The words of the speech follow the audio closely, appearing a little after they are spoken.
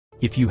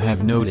If you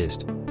have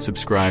noticed,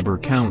 subscriber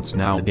counts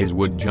nowadays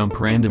would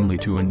jump randomly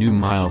to a new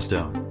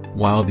milestone,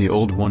 while the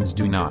old ones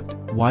do not.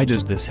 Why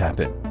does this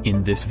happen?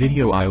 In this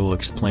video I will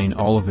explain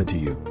all of it to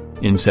you.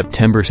 In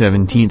September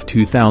 17,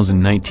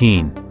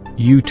 2019,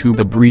 YouTube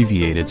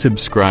abbreviated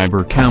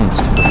subscriber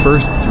counts to the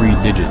first 3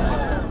 digits.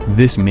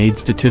 This made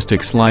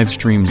statistics live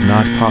streams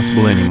not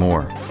possible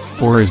anymore.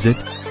 Or is it?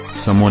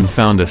 Someone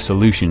found a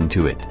solution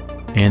to it.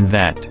 And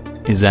that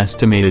is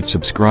estimated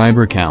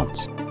subscriber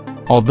counts.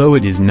 Although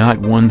it is not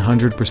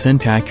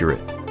 100%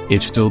 accurate,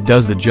 it still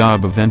does the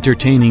job of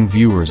entertaining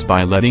viewers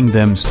by letting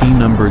them see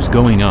numbers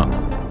going up.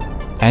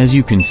 As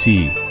you can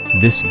see,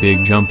 this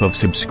big jump of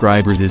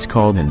subscribers is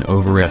called an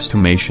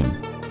overestimation.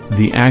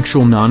 The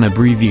actual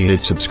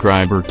non-abbreviated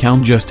subscriber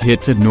count just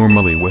hits it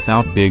normally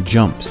without big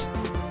jumps.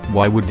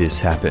 Why would this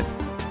happen?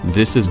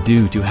 This is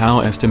due to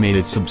how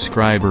estimated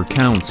subscriber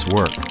counts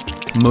work.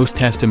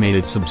 Most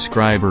estimated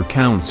subscriber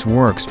counts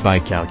works by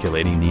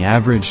calculating the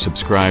average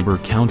subscriber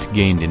count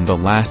gained in the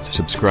last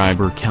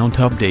subscriber count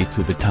update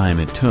to the time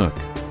it took,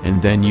 and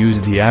then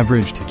use the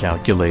average to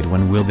calculate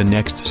when will the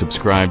next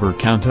subscriber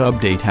count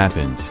update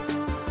happens.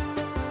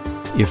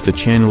 If the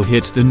channel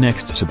hits the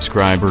next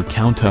subscriber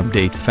count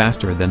update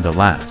faster than the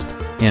last,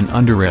 an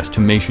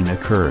underestimation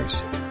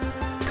occurs.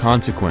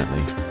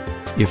 Consequently,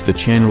 if the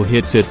channel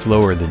hits it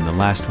slower than the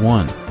last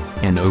one,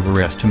 an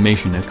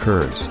overestimation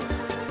occurs.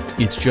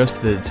 It's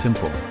just that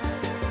simple.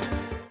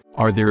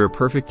 Are there a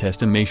perfect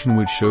estimation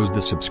which shows the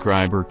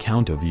subscriber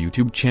count of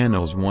YouTube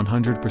channels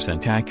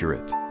 100%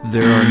 accurate?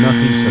 There are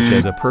nothing such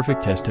as a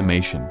perfect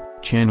estimation.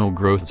 Channel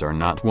growths are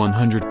not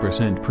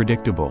 100%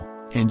 predictable,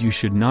 and you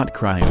should not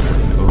cry over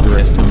an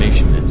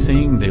overestimation and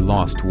saying they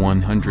lost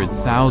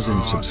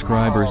 100,000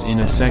 subscribers in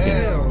a second,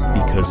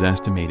 because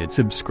estimated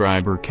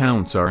subscriber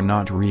counts are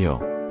not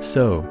real.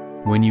 So,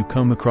 when you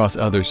come across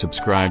other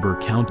subscriber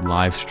count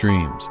live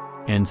streams,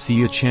 and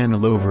see a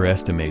channel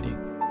overestimating,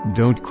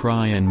 don't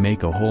cry and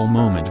make a whole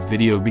moment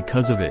video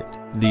because of it.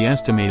 The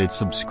estimated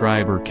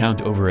subscriber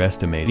count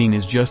overestimating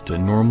is just a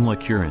normal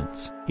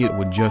occurrence. It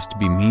would just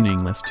be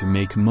meaningless to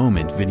make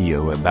moment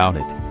video about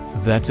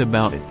it. That's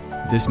about it.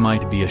 This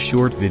might be a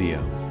short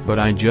video, but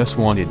I just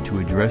wanted to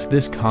address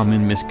this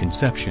common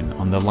misconception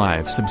on the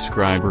live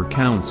subscriber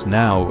counts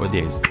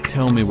nowadays.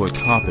 Tell me what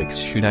topics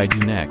should I do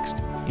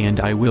next,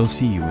 and I will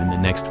see you in the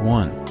next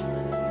one.